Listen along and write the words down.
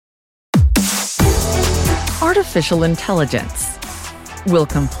Artificial intelligence will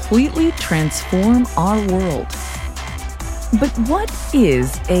completely transform our world. But what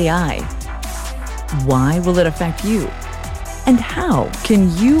is AI? Why will it affect you? And how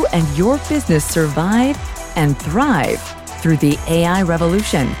can you and your business survive and thrive through the AI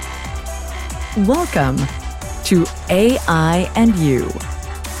revolution? Welcome to AI and You.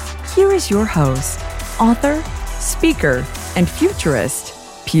 Here is your host, author, speaker, and futurist,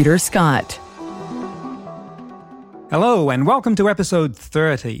 Peter Scott. Hello, and welcome to episode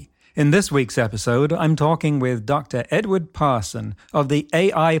 30. In this week's episode, I'm talking with Dr. Edward Parson of the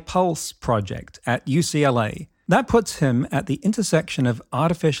AI Pulse project at UCLA. That puts him at the intersection of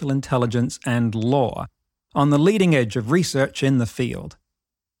artificial intelligence and law, on the leading edge of research in the field.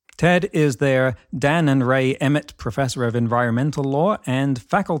 Ted is their Dan and Ray Emmett Professor of Environmental Law and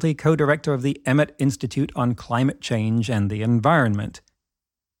faculty co-director of the Emmett Institute on Climate Change and the Environment.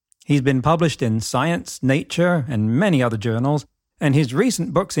 He's been published in Science, Nature, and many other journals, and his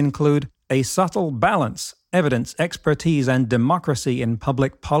recent books include A Subtle Balance, Evidence, Expertise, and Democracy in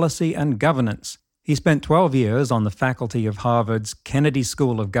Public Policy and Governance. He spent 12 years on the faculty of Harvard's Kennedy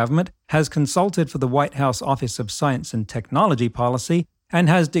School of Government, has consulted for the White House Office of Science and Technology Policy, and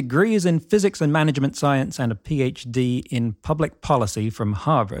has degrees in physics and management science and a PhD in public policy from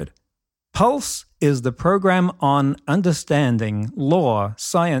Harvard. Pulse is the program on understanding law,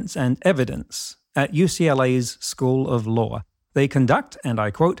 science, and evidence at UCLA's School of Law. They conduct, and I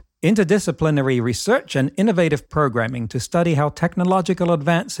quote, interdisciplinary research and innovative programming to study how technological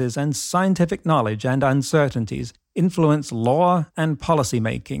advances and scientific knowledge and uncertainties influence law and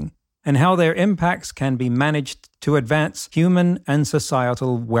policymaking, and how their impacts can be managed to advance human and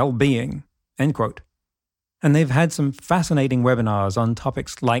societal well-being, end quote. And they've had some fascinating webinars on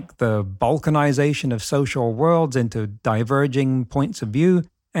topics like the balkanization of social worlds into diverging points of view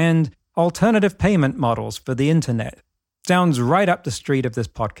and alternative payment models for the internet. Sounds right up the street of this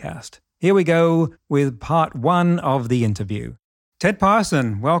podcast. Here we go with part one of the interview. Ted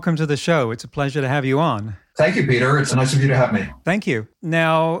Parson, welcome to the show. It's a pleasure to have you on. Thank you, Peter. It's nice of you to have me. Thank you.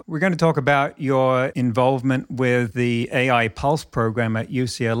 Now, we're going to talk about your involvement with the AI Pulse program at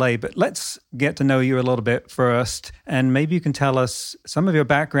UCLA, but let's get to know you a little bit first, and maybe you can tell us some of your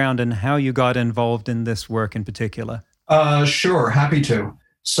background and how you got involved in this work in particular. Sure, happy to.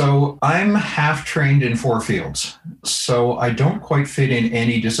 So I'm half trained in 4 fields, so I don't quite fit in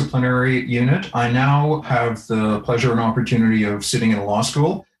any disciplinary unit. I now have the pleasure and opportunity of sitting in a law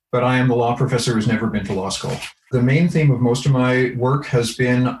school, but I am the law professor who's never been to law school. The main theme of most of my work has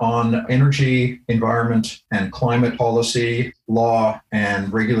been on energy, environment, and climate policy, law,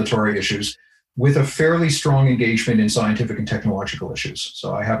 and regulatory issues, with a fairly strong engagement in scientific and technological issues.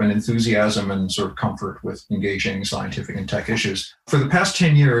 So I have an enthusiasm and sort of comfort with engaging scientific and tech issues. For the past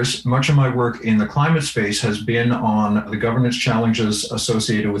 10 years, much of my work in the climate space has been on the governance challenges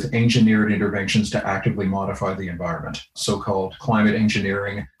associated with engineered interventions to actively modify the environment, so-called climate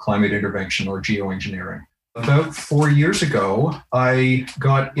engineering, climate intervention, or geoengineering. About 4 years ago, I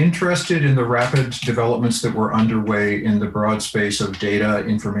got interested in the rapid developments that were underway in the broad space of data,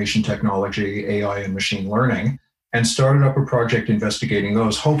 information technology, AI, and machine learning, and started up a project investigating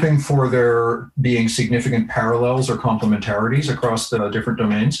those, hoping for there being significant parallels or complementarities across the different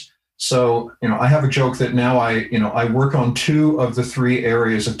domains. So, I have a joke that now I work on 2 of the 3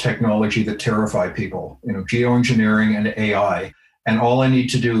 areas of technology that terrify people, geoengineering and AI. And all I need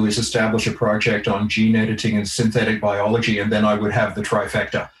to do is establish a project on gene editing and synthetic biology, and then I would have the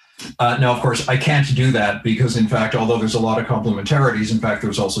trifecta. Now, of course, I can't do that because, in fact, although there's a lot of complementarities, in fact,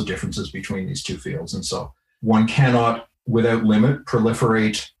 there's also differences between these 2 fields. And so one cannot, without limit,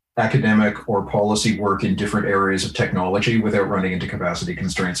 proliferate academic or policy work in different areas of technology without running into capacity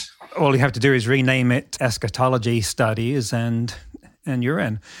constraints. All you have to do is rename it eschatology studies and you're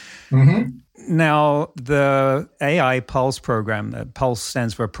in. Mm-hmm. Now, the AI Pulse program, Pulse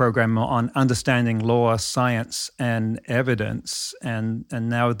stands for a program on understanding law, science, and evidence, and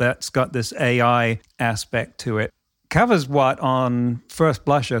now that's got this AI aspect to it. Covers what, on first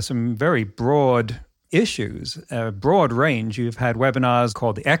blush, are some very broad issues, a broad range. You've had webinars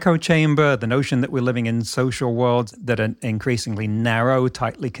called the echo chamber, the notion that we're living in social worlds that are increasingly narrow,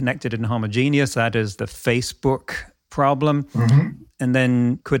 tightly connected, and homogeneous. That is the Facebook problem. Mm-hmm. And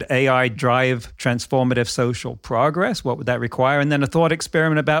then could AI drive transformative social progress? What would that require? And then a thought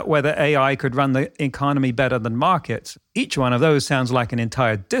experiment about whether AI could run the economy better than markets. Each one of those sounds like an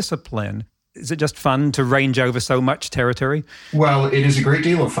entire discipline. Is it just fun to range over so much territory? Well, it is a great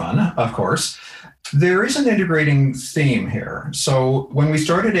deal of fun, of course. There is an integrating theme here. So when we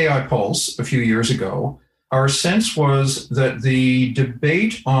started AI Pulse a few years ago, Our sense was that the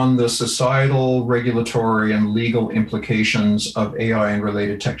debate on the societal, regulatory, and legal implications of AI and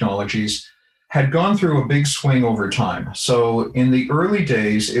related technologies had gone through a big swing over time. So in the early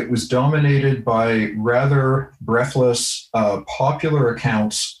days, it was dominated by rather breathless, popular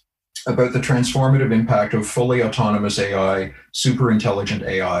accounts about the transformative impact of fully autonomous AI, super intelligent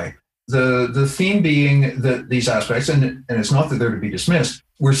AI. The theme being that these aspects, and it's not that they're to be dismissed,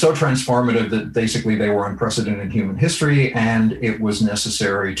 were so transformative that basically they were unprecedented in human history, and it was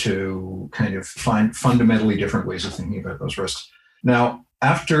necessary to kind of find fundamentally different ways of thinking about those risks. Now,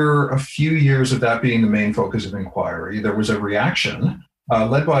 after a few years of that being the main focus of inquiry, there was a reaction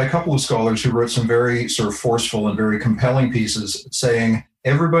led by a couple of scholars who wrote some very sort of forceful and very compelling pieces saying,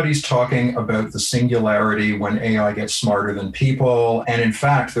 everybody's talking about the singularity when AI gets smarter than people. And in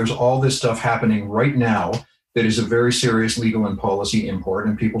fact, there's all this stuff happening right now that is a very serious legal and policy import,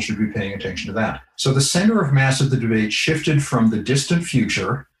 and people should be paying attention to that. So the center of mass of the debate shifted from the distant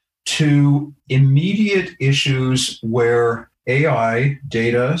future to immediate issues where AI,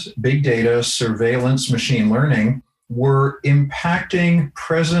 data, big data, surveillance, machine learning were impacting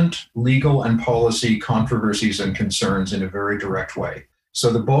present legal and policy controversies and concerns in a very direct way.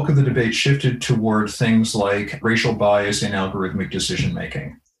 So the bulk of the debate shifted toward things like racial bias in algorithmic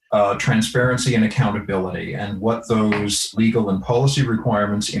decision-making, transparency and accountability, and what those legal and policy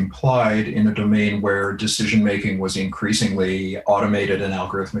requirements implied in a domain where decision-making was increasingly automated and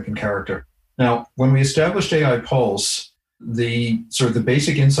algorithmic in character. Now, when we established AI Pulse, the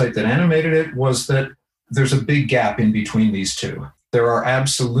basic insight that animated it was that there's a big gap in between these two. There are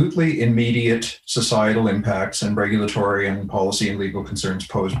absolutely immediate societal impacts and regulatory and policy and legal concerns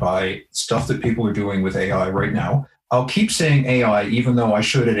posed by stuff that people are doing with AI right now. I'll keep saying AI, even though I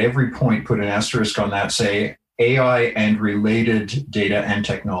should at every point put an asterisk on that, say AI and related data and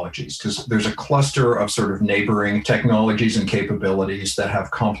technologies, because there's a cluster of sort of neighboring technologies and capabilities that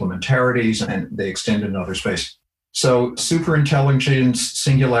have complementarities and they extend into other space. So superintelligence,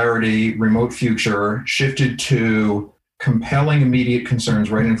 singularity, remote future shifted to compelling immediate concerns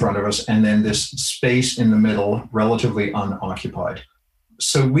right in front of us, and then this space in the middle, relatively unoccupied.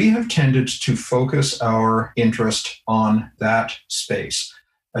 So we have tended to focus our interest on that space,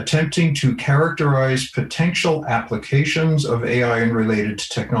 attempting to characterize potential applications of AI and related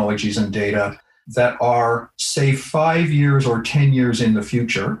technologies and data that are, say, 5 years or 10 years in the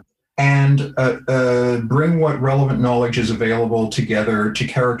future, and bring what relevant knowledge is available together to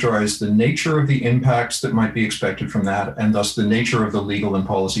characterize the nature of the impacts that might be expected from that, and thus the nature of the legal and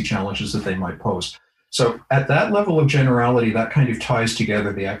policy challenges that they might pose. So at that level of generality, that kind of ties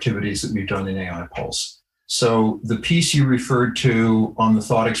together the activities that we've done in AI Pulse. So the piece you referred to on the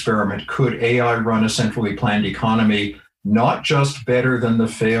thought experiment, could AI run a centrally planned economy, not just better than the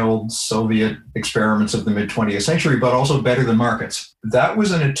failed Soviet experiments of the mid-20th century, but also better than markets? That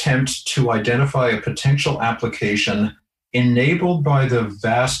was an attempt to identify a potential application enabled by the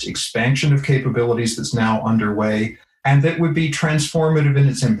vast expansion of capabilities that's now underway, and that would be transformative in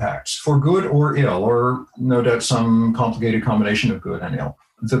its impacts, for good or ill, or no doubt some complicated combination of good and ill.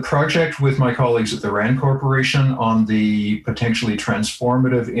 The project with my colleagues at the RAND Corporation on the potentially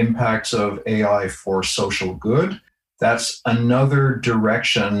transformative impacts of AI for social good, that's another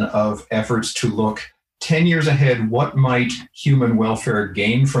direction of efforts to look 10 years ahead. What might human welfare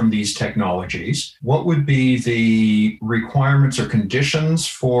gain from these technologies? What would be the requirements or conditions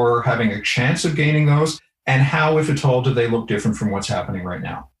for having a chance of gaining those? And how, if at all, do they look different from what's happening right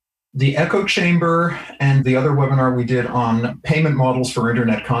now? The echo chamber and the other webinar we did on payment models for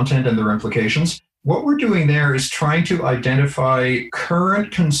internet content and their implications, what we're doing there is trying to identify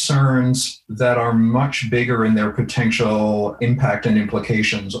current concerns that are much bigger in their potential impact and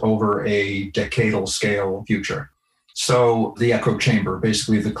implications over a decadal scale future. So the echo chamber,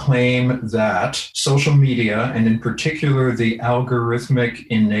 basically the claim that social media, and in particular the algorithmic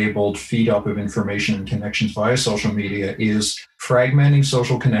enabled feed up of information and connections via social media, is fragmenting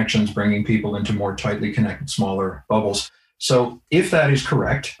social connections, bringing people into more tightly connected, smaller bubbles. So if that is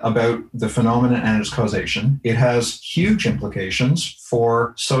correct about the phenomenon and its causation, it has huge implications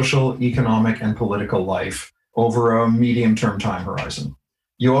for social, economic, and political life over a medium-term time horizon.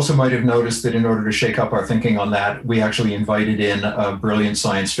 You also might have noticed that in order to shake up our thinking on that, we actually invited in a brilliant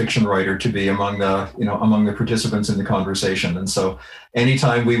science fiction writer to be among the participants in the conversation. And so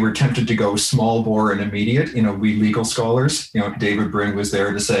anytime we were tempted to go small bore and immediate, we legal scholars, David Brin was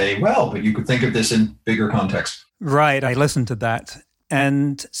there to say, well, but you could think of this in bigger context. Right. I listened to that.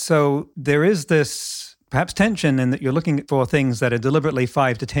 And so there is this perhaps tension in that you're looking for things that are deliberately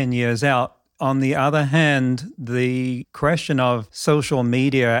 5 to 10 years out. on the other hand, the question of social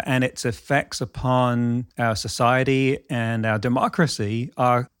media and its effects upon our society and our democracy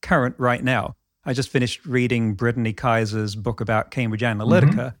are current right now. I just finished reading Brittany Kaiser's book about Cambridge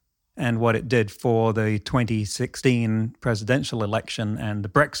Analytica and what it did for the 2016 presidential election and the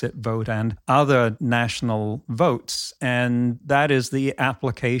Brexit vote and other national votes. And that is the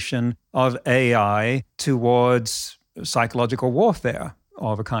application of AI towards psychological warfare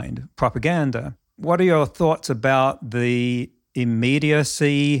of a kind, propaganda. What are your thoughts about the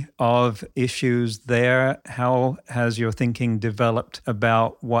immediacy of issues there? How has your thinking developed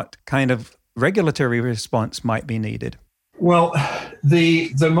about what kind of regulatory response might be needed? Well,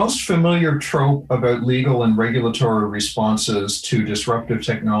 the most familiar trope about legal and regulatory responses to disruptive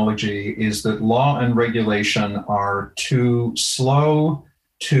technology is that law and regulation are too slow,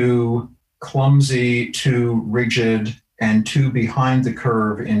 too clumsy, too rigid, and too behind the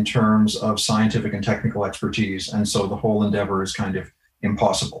curve in terms of scientific and technical expertise. And so the whole endeavor is kind of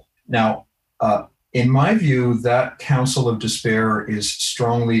impossible. Now, in my view, that counsel of despair is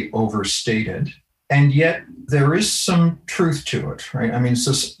strongly overstated. And yet there is some truth to it, right? I mean,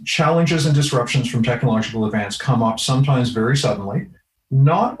 so challenges and disruptions from technological advance come up sometimes very suddenly,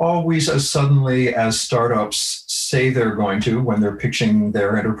 not always as suddenly as startups say they're going to when they're pitching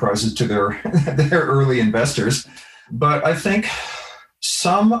their enterprises to their early investors. But I think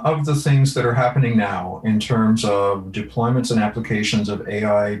some of the things that are happening now in terms of deployments and applications of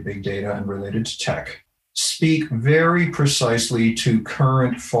AI, big data, and related to tech speak very precisely to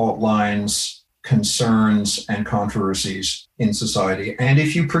current fault lines, concerns, and controversies in society. And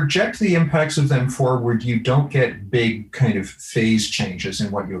if you project the impacts of them forward, you don't get big kind of phase changes in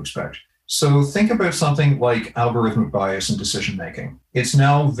what you expect. So think about something like algorithmic bias in decision-making. It's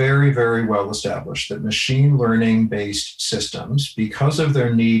now very, very well established that machine learning-based systems, because of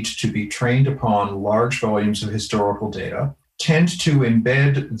their need to be trained upon large volumes of historical data, tend to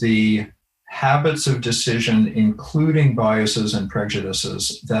embed the habits of decision, including biases and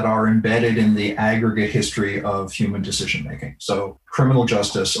prejudices, that are embedded in the aggregate history of human decision-making. So criminal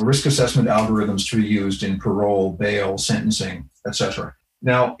justice, risk assessment algorithms to be used in parole, bail, sentencing, etc.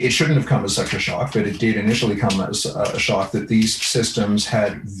 Now, it shouldn't have come as such a shock, but it did initially come as a shock that these systems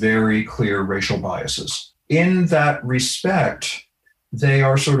had very clear racial biases. In that respect, they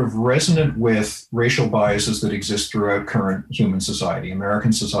are sort of resonant with racial biases that exist throughout current human society,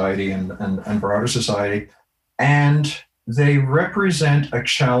 American society and broader society. And they represent a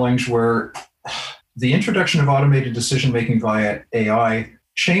challenge where the introduction of automated decision-making via AI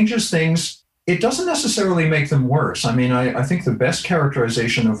changes things. It doesn't necessarily make them worse. I mean, I think the best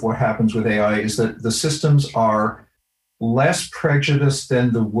characterization of what happens with AI is that the systems are less prejudiced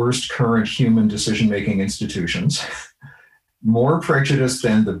than the worst current human decision-making institutions, more prejudiced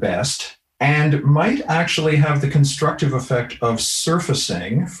than the best, and might actually have the constructive effect of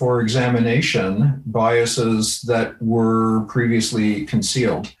surfacing for examination biases that were previously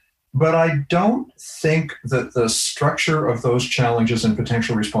concealed. But I don't think that the structure of those challenges and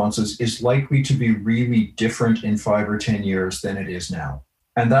potential responses is likely to be really different in 5 or 10 years than it is now.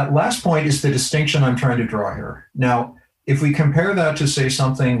 And that last point is the distinction I'm trying to draw here. Now, if we compare that to, say,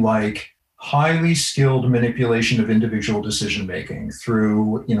 something like highly skilled manipulation of individual decision-making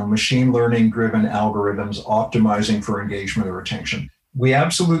through, machine learning-driven algorithms optimizing for engagement or attention, we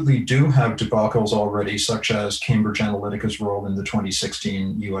absolutely do have debacles already, such as Cambridge Analytica's role in the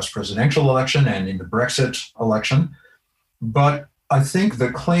 2016 US presidential election and in the Brexit election. But I think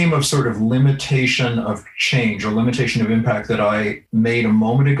the claim of sort of limitation of change or limitation of impact that I made a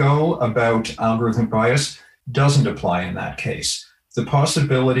moment ago about algorithmic bias doesn't apply in that case. The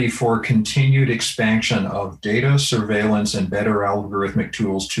possibility for continued expansion of data, surveillance, and better algorithmic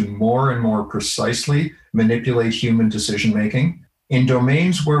tools to more and more precisely manipulate human decision-making in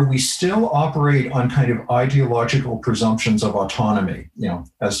domains where we still operate on kind of ideological presumptions of autonomy,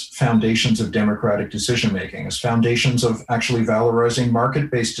 as foundations of democratic decision-making, as foundations of actually valorizing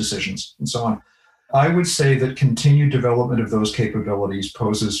market-based decisions, and so on. I would say that continued development of those capabilities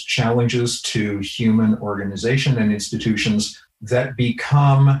poses challenges to human organization and institutions that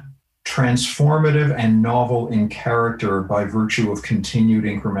become transformative and novel in character by virtue of continued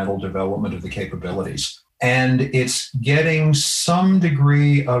incremental development of the capabilities. And it's getting some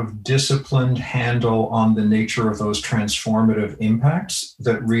degree of disciplined handle on the nature of those transformative impacts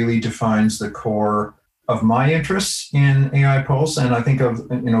that really defines the core of my interests in AI Pulse, and I think of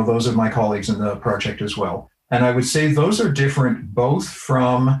those of my colleagues in the project as well. And I would say those are different both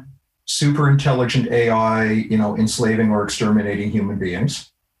from super intelligent AI, enslaving or exterminating human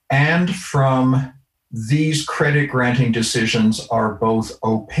beings, and from these credit granting decisions are both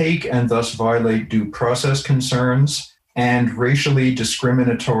opaque and thus violate due process concerns and racially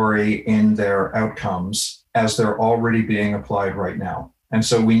discriminatory in their outcomes as they're already being applied right now. And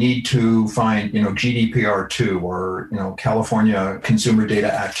so we need to find, GDPR 2 or, California Consumer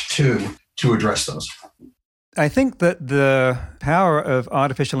Data Act 2 to address those. I think that the power of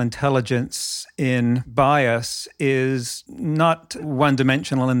artificial intelligence in bias is not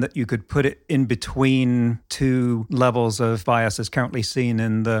one-dimensional in that you could put it in between two levels of bias as currently seen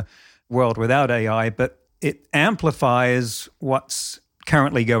in the world without AI, but it amplifies what's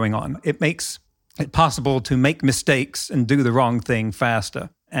currently going on. It makes it possible to make mistakes and do the wrong thing faster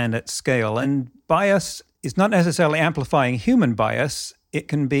and at scale. And bias is not necessarily amplifying human bias. It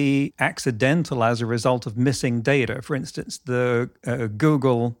can be accidental as a result of missing data. For instance, the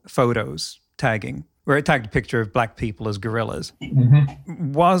Google Photos tagging, where it tagged a picture of black people as gorillas.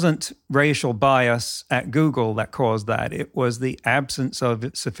 Mm-hmm. Wasn't racial bias at Google that caused that. It was the absence of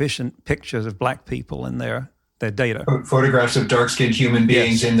sufficient pictures of black people in their data. Photographs of dark-skinned human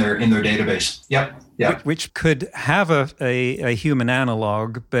beings in their database. Yep. Which could have a human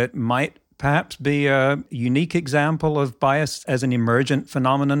analog, but might perhaps be a unique example of bias as an emergent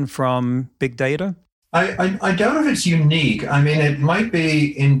phenomenon from big data? I doubt if it's unique. I mean, it might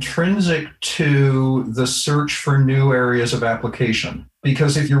be intrinsic to the search for new areas of application.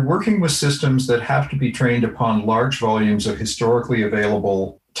 Because if you're working with systems that have to be trained upon large volumes of historically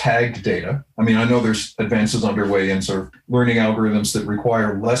available tagged data, I mean, I know there's advances underway in sort of learning algorithms that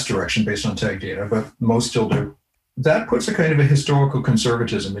require less direction based on tagged data, but most still do. That puts a kind of a historical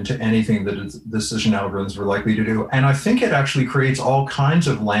conservatism into anything that decision algorithms were likely to do. And I think it actually creates all kinds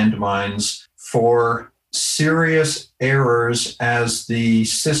of landmines for serious errors as the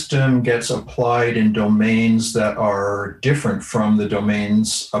system gets applied in domains that are different from the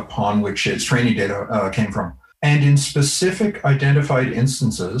domains upon which its training data came from. And in specific identified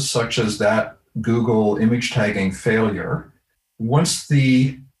instances, such as that Google image tagging failure, once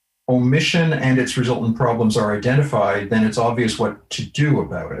the omission and its resultant problems are identified, then it's obvious what to do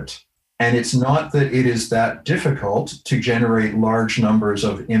about it. And it's not that it is that difficult to generate large numbers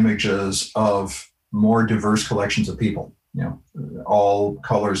of images of more diverse collections of people, all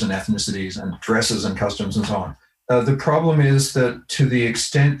colors and ethnicities and dresses and customs and so on. The problem is that to the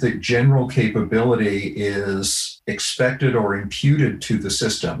extent that general capability is expected or imputed to the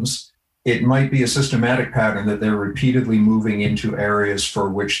systems, it might be a systematic pattern that they're repeatedly moving into areas for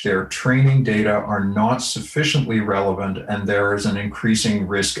which their training data are not sufficiently relevant, and there is an increasing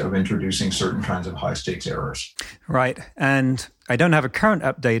risk of introducing certain kinds of high-stakes errors. Right. And I don't have a current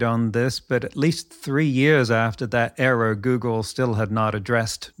update on this, but at least 3 years after that error, Google still had not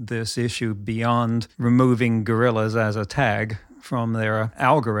addressed this issue beyond removing gorillas as a tag from their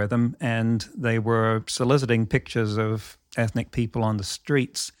algorithm, and they were soliciting pictures of ethnic people on the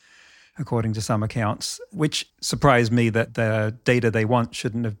streets, according to some accounts, which surprised me that the data they want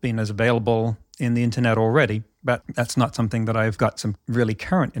shouldn't have been as available in the internet already. But that's not something that I've got some really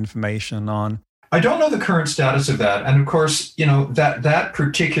current information on. I don't know the current status of that. And of course, that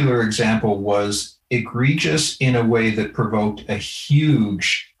particular example was egregious in a way that provoked a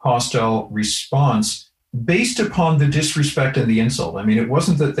huge hostile response based upon the disrespect and the insult. I mean, it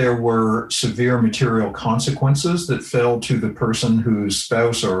wasn't that there were severe material consequences that fell to the person whose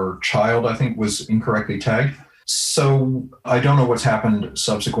spouse or child, I think, was incorrectly tagged. So I don't know what's happened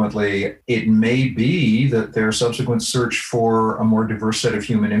subsequently. It may be that their subsequent search for a more diverse set of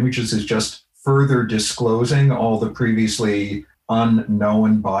human images is just further disclosing all the previously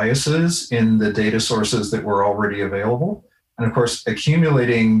unknown biases in the data sources that were already available. And of course,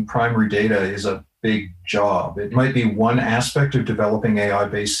 accumulating primary data is a big job. It might be one aspect of developing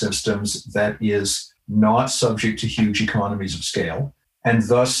AI-based systems that is not subject to huge economies of scale. And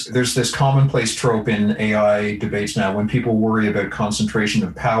thus, there's this commonplace trope in AI debates now when people worry about concentration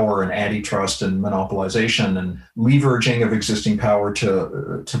of power and antitrust and monopolization and leveraging of existing power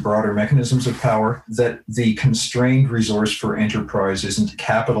to broader mechanisms of power, that the constrained resource for enterprise isn't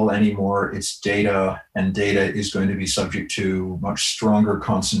capital anymore, it's data, and data is going to be subject to much stronger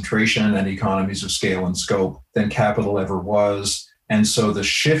concentration and economies of scale and scope than capital ever was. And so the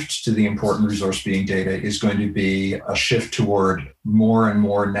shift to the important resource being data is going to be a shift toward more and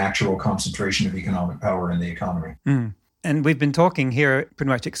more natural concentration of economic power in the economy. Mm. And we've been talking here pretty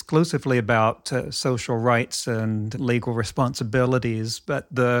much exclusively about social rights and legal responsibilities,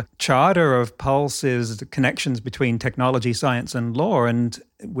 but the charter of Pulse is the connections between technology, science, and law. And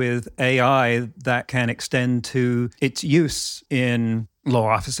with AI, that can extend to its use in law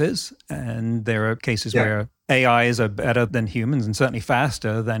offices. And there are cases where AIs are better than humans and certainly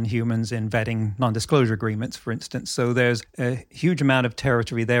faster than humans in vetting non-disclosure agreements, for instance. So there's a huge amount of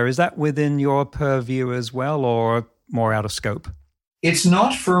territory there. Is that within your purview as well, or more out of scope? It's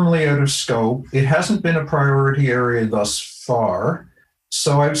not firmly out of scope. It hasn't been a priority area thus far.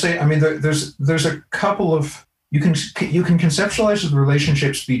 So I would say, there's a couple of, you can conceptualize the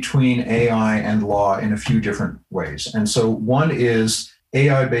relationships between AI and law in a few different ways. And so one is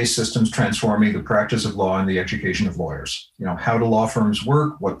AI-based systems transforming the practice of law and the education of lawyers. How do law firms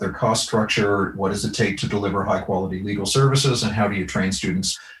work? What their cost structure? What does it take to deliver high-quality legal services? And how do you train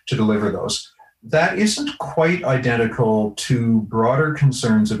students to deliver those? That isn't quite identical to broader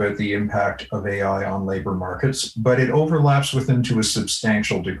concerns about the impact of AI on labor markets, but it overlaps with them to a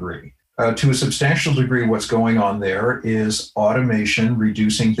substantial degree. What's going on there is automation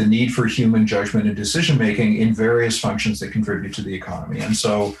reducing the need for human judgment and decision-making in various functions that contribute to the economy. And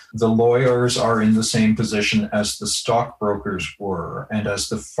so the lawyers are in the same position as the stockbrokers were, and as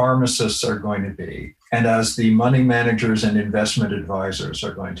the pharmacists are going to be, and as the money managers and investment advisors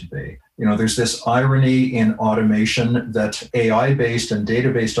are going to be. There's this irony in automation that AI-based and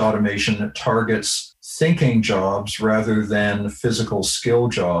data-based automation targets thinking jobs rather than physical skill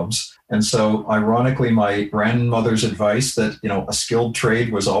jobs. And so, ironically, my grandmother's advice that, a skilled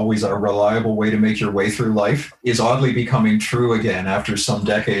trade was always a reliable way to make your way through life is oddly becoming true again after some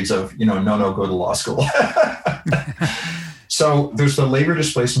decades of, no, go to law school. So there's the labor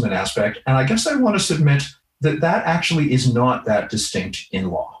displacement aspect. And I guess I want to submit that actually is not that distinct in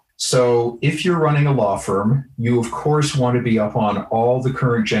law. So if you're running a law firm, you of course want to be up on all the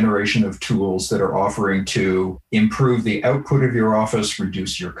current generation of tools that are offering to improve the output of your office,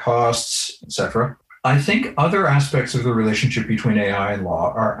 reduce your costs, etc. I think other aspects of the relationship between AI and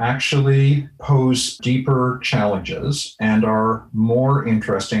law are actually pose deeper challenges and are more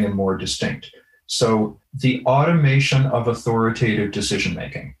interesting and more distinct. So the automation of authoritative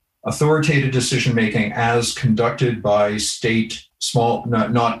decision-making as conducted by small,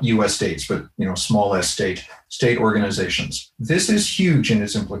 not US states, but small s state organizations. This is huge in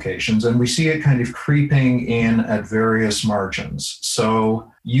its implications, and we see it kind of creeping in at various margins.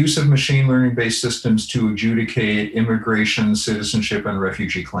 So use of machine learning-based systems to adjudicate immigration, citizenship, and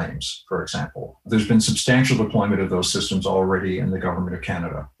refugee claims, for example. There's been substantial deployment of those systems already in the Government of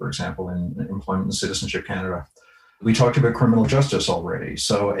Canada, for example, in Employment and Citizenship Canada. We talked about criminal justice already.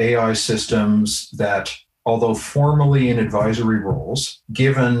 So AI systems that, although formally in advisory roles,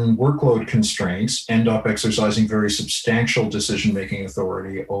 given workload constraints, end up exercising very substantial decision-making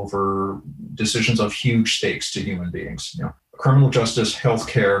authority over decisions of huge stakes to human beings. Criminal justice,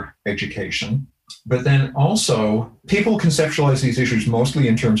 healthcare, education. But then also, people conceptualize these issues mostly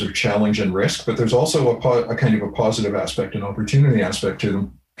in terms of challenge and risk, but there's also a kind of a positive aspect and opportunity aspect to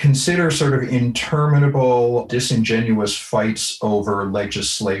them. Consider sort of interminable, disingenuous fights over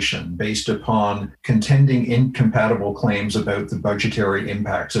legislation based upon contending incompatible claims about the budgetary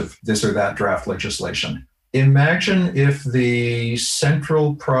impacts of this or that draft legislation. Imagine if the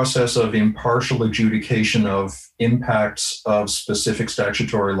central process of impartial adjudication of impacts of specific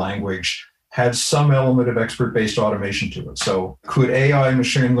statutory language had some element of expert-based automation to it. So could AI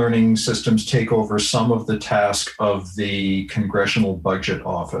machine learning systems take over some of the task of the Congressional Budget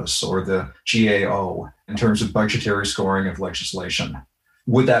Office or the GAO in terms of budgetary scoring of legislation?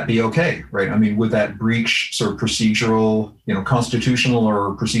 Would that be okay, right? Would that breach sort of procedural, constitutional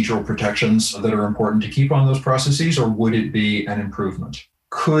or procedural protections that are important to keep on those processes, or would it be an improvement?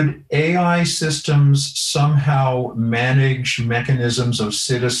 Could AI systems somehow manage mechanisms of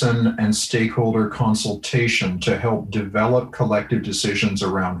citizen and stakeholder consultation to help develop collective decisions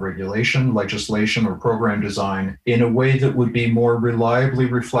around regulation, legislation, or program design in a way that would be more reliably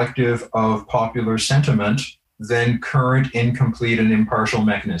reflective of popular sentiment than current incomplete and impartial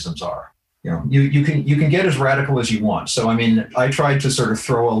mechanisms are? You can get as radical as you want. So, I tried to sort of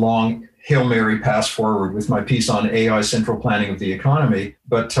throw a long Hail Mary pass forward with my piece on AI central planning of the economy.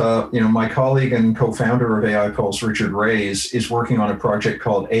 But, my colleague and co-founder of AI Pulse, Richard Reyes, is working on a project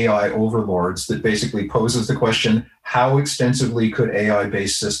called AI Overlords that basically poses the question, how extensively could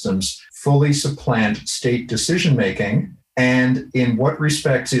AI-based systems fully supplant state decision-making? And in what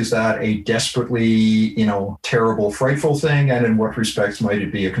respects is that a desperately, terrible, frightful thing? And in what respects might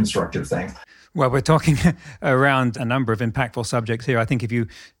it be a constructive thing? Well, we're talking around a number of impactful subjects here. I think if you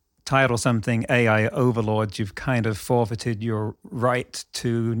title something AI Overlords, you've kind of forfeited your right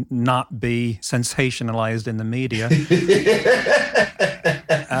to not be sensationalized in the media.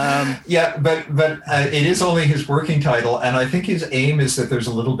 But it is only his working title, and I think his aim is that there's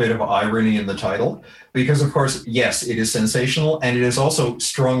a little bit of irony in the title, because of course, yes, it is sensational, and it is also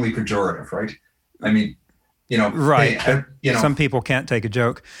strongly pejorative, right? Right. Hey, some people can't take a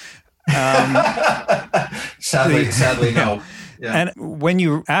joke. Sadly, no. Yeah. And when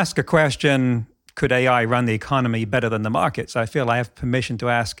you ask a question, could AI run the economy better than the markets? I feel I have permission to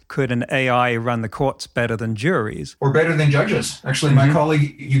ask, could an AI run the courts better than juries? Or better than judges? Actually, my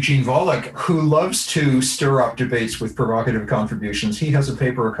colleague Eugene Volokh, who loves to stir up debates with provocative contributions, he has a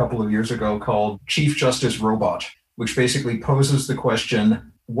paper a couple of years ago called Chief Justice Robot, which basically poses the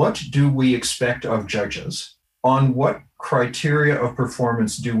question, what do we expect of judges? On what criteria of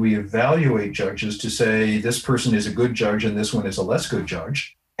performance do we evaluate judges to say this person is a good judge and this one is a less good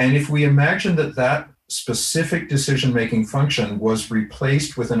judge? And if we imagine that specific decision-making function was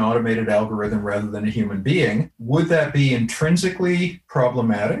replaced with an automated algorithm rather than a human being, would that be intrinsically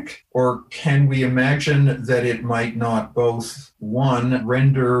problematic? Or can we imagine that it might not both, one,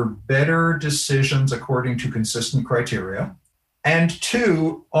 render better decisions according to consistent criteria, and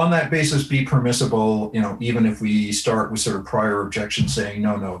two, on that basis, be permissible, even if we start with sort of prior objections saying,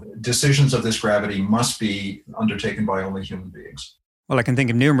 no, decisions of this gravity must be undertaken by only human beings? Well, I can think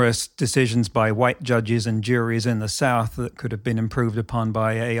of numerous decisions by white judges and juries in the South that could have been improved upon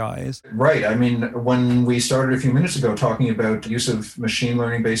by AIs. Right. I mean, when we started a few minutes ago talking about use of machine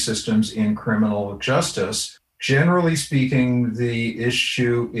learning-based systems in criminal justice, generally speaking, the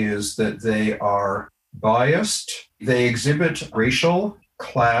issue is that they are biased. They exhibit racial,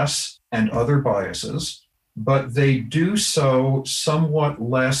 class, and other biases, but they do so somewhat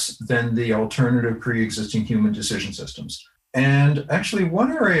less than the alternative pre-existing human decision systems. And actually,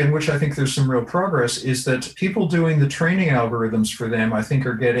 one area in which I think there's some real progress is that people doing the training algorithms for them, I think,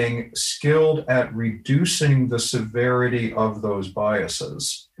 are getting skilled at reducing the severity of those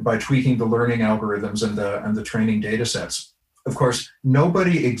biases by tweaking the learning algorithms and the training data sets. Of course,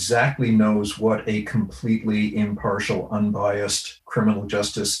 nobody exactly knows what a completely impartial, unbiased criminal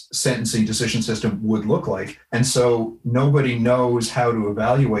justice sentencing decision system would look like. And so nobody knows how to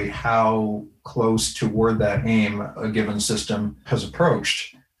evaluate how close toward that aim a given system has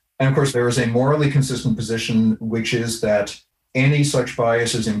approached. And of course, there is a morally consistent position, which is that any such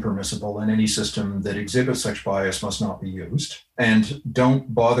bias is impermissible and any system that exhibits such bias must not be used. And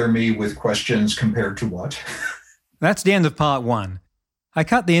don't bother me with questions compared to what. That's the end of part one. I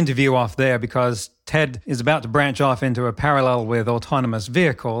cut the interview off there because Ted is about to branch off into a parallel with autonomous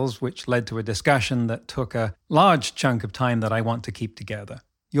vehicles, which led to a discussion that took a large chunk of time that I want to keep together.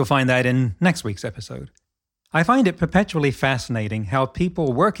 You'll find that in next week's episode. I find it perpetually fascinating how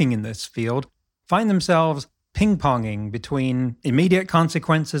people working in this field find themselves ping-ponging between immediate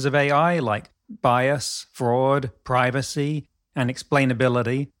consequences of AI like bias, fraud, privacy, and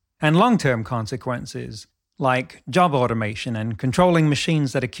explainability, and long-term consequences like job automation and controlling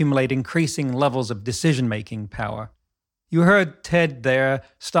machines that accumulate increasing levels of decision-making power. You heard Ted there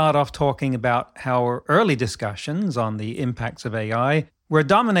start off talking about how early discussions on the impacts of AI were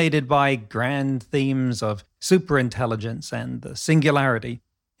dominated by grand themes of superintelligence and the singularity,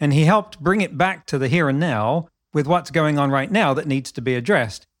 and he helped bring it back to the here and now with what's going on right now that needs to be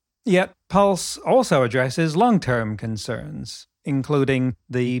addressed. Yet Pulse also addresses long-term concerns, including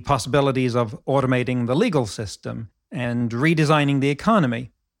the possibilities of automating the legal system and redesigning the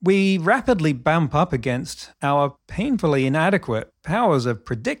economy. We rapidly bump up against our painfully inadequate powers of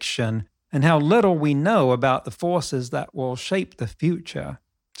prediction and how little we know about the forces that will shape the future.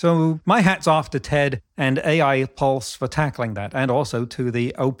 So my hat's off to Ted and AI Pulse for tackling that, and also to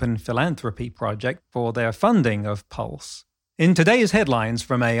the Open Philanthropy Project for their funding of Pulse. In today's headlines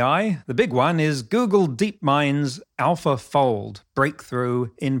from AI, the big one is Google DeepMind's AlphaFold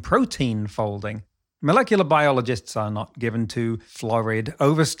breakthrough in protein folding. Molecular biologists are not given to florid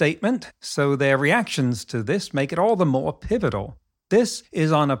overstatement, so their reactions to this make it all the more pivotal. This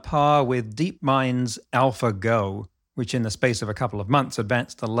is on a par with DeepMind's AlphaGo, which in the space of a couple of months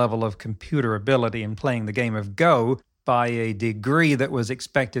advanced the level of computer ability in playing the game of Go by a degree that was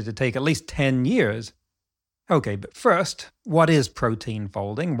expected to take at least 10 years. Okay, but first, what is protein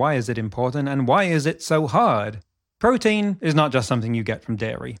folding? Why is it important? And why is it so hard? Protein is not just something you get from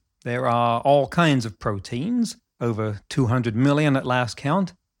dairy. There are all kinds of proteins, over 200 million at last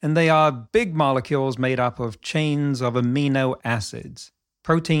count, and they are big molecules made up of chains of amino acids.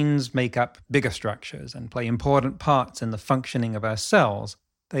 Proteins make up bigger structures and play important parts in the functioning of our cells.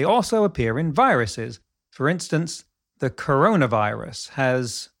 They also appear in viruses. For instance, the coronavirus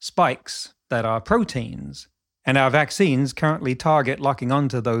has spikes that are proteins, and our vaccines currently target locking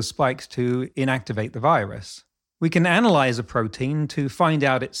onto those spikes to inactivate the virus. We can analyze a protein to find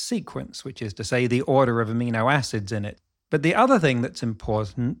out its sequence, which is to say the order of amino acids in it. But the other thing that's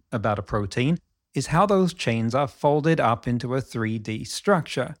important about a protein is how those chains are folded up into a 3D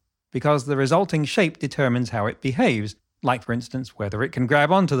structure. because the resulting shape determines how it behaves, like, for instance, whether it can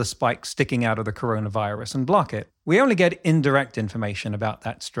grab onto the spike sticking out of the coronavirus and block it. We only get indirect information about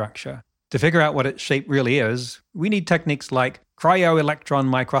that structure. To figure out what its shape really is, we need techniques like cryo-electron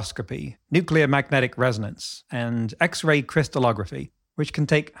microscopy, nuclear magnetic resonance, and X-ray crystallography, which can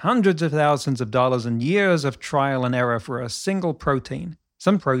take hundreds of thousands of dollars and years of trial and error for a single protein.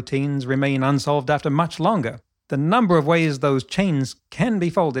 Some proteins remain unsolved after much longer. The number of ways those chains can be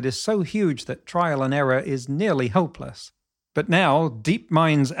folded is so huge that trial and error is nearly hopeless. But now,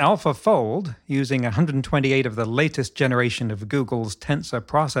 DeepMind's AlphaFold, using 128 of the latest generation of Google's tensor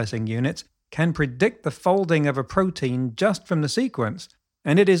processing units, can predict the folding of a protein just from the sequence.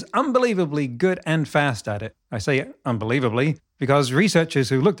 And it is unbelievably good and fast at it. I say unbelievably because researchers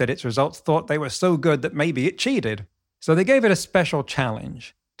who looked at its results thought they were so good that maybe it cheated. So they gave it a special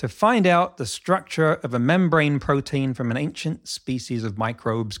challenge: to find out the structure of a membrane protein from an ancient species of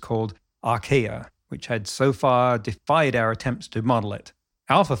microbes called Archaea, which had so far defied our attempts to model it.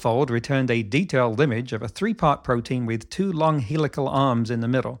 AlphaFold returned a detailed image of a 3-part protein with 2 long helical arms in the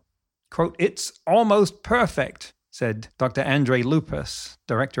middle. Quote, "It's almost perfect," said Dr. Andrei Lupas,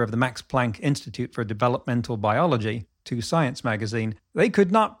 director of the Max Planck Institute for Developmental Biology, to Science magazine. "They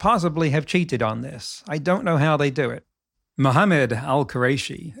could not possibly have cheated on this. I don't know how they do it." Mohammed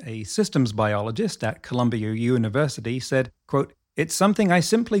Al-Qureshi, a systems biologist at Columbia University, said, quote, "It's something I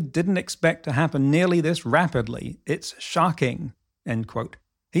simply didn't expect to happen nearly this rapidly. It's shocking," end quote.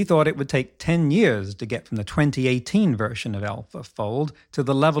 He thought it would take 10 years to get from the 2018 version of AlphaFold to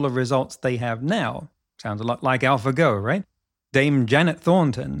the level of results they have now. Sounds a lot like AlphaGo, right? Dame Janet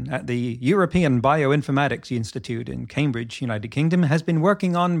Thornton at the European Bioinformatics Institute in Cambridge, United Kingdom, has been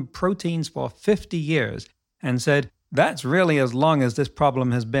working on proteins for 50 years and said, "That's really as long as this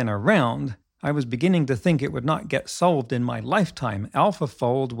problem has been around. I was beginning to think it would not get solved in my lifetime.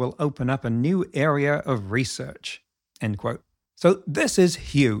 AlphaFold will open up a new area of research," end quote. So this is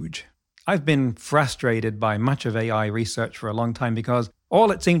huge. I've been frustrated by much of AI research for a long time because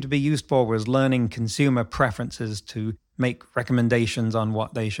all it seemed to be used for was learning consumer preferences to make recommendations on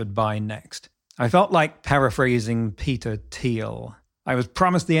what they should buy next. I felt like paraphrasing Peter Thiel. I was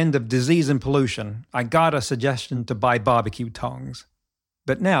promised the end of disease and pollution. I got a suggestion to buy barbecue tongs.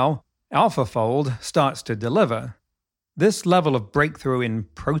 But now, AlphaFold starts to deliver. This level of breakthrough in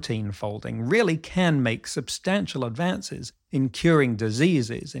protein folding really can make substantial advances in curing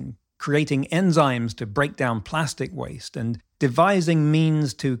diseases, in creating enzymes to break down plastic waste, and devising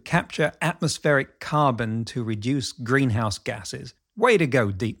means to capture atmospheric carbon to reduce greenhouse gases. Way to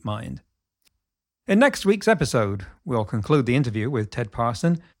go, DeepMind. In next week's episode, we'll conclude the interview with Ted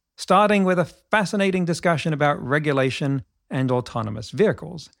Parson, starting with a fascinating discussion about regulation and autonomous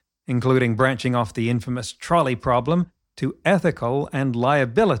vehicles, including branching off the infamous trolley problem to ethical and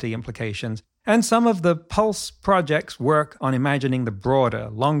liability implications, and some of the Pulse project's work on imagining the broader,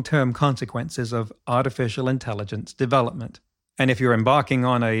 long-term consequences of artificial intelligence development. And if you're embarking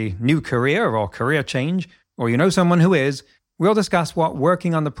on a new career or career change, or you know someone who is, we'll discuss what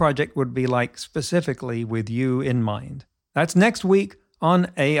working on the project would be like specifically with you in mind. That's next week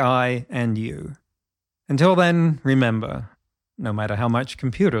on AI and You. Until then, remember, no matter how much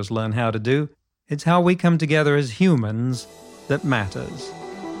computers learn how to do, it's how we come together as humans that matters.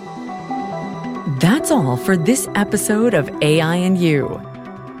 That's all for this episode of AI and You.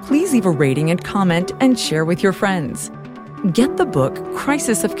 Please leave a rating and comment and share with your friends. Get the book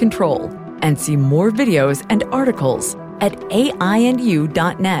Crisis of Control and see more videos and articles at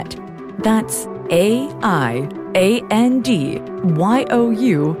aiandyou.net. That's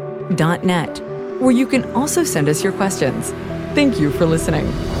aiandyou.net, where you can also send us your questions. Thank you for listening.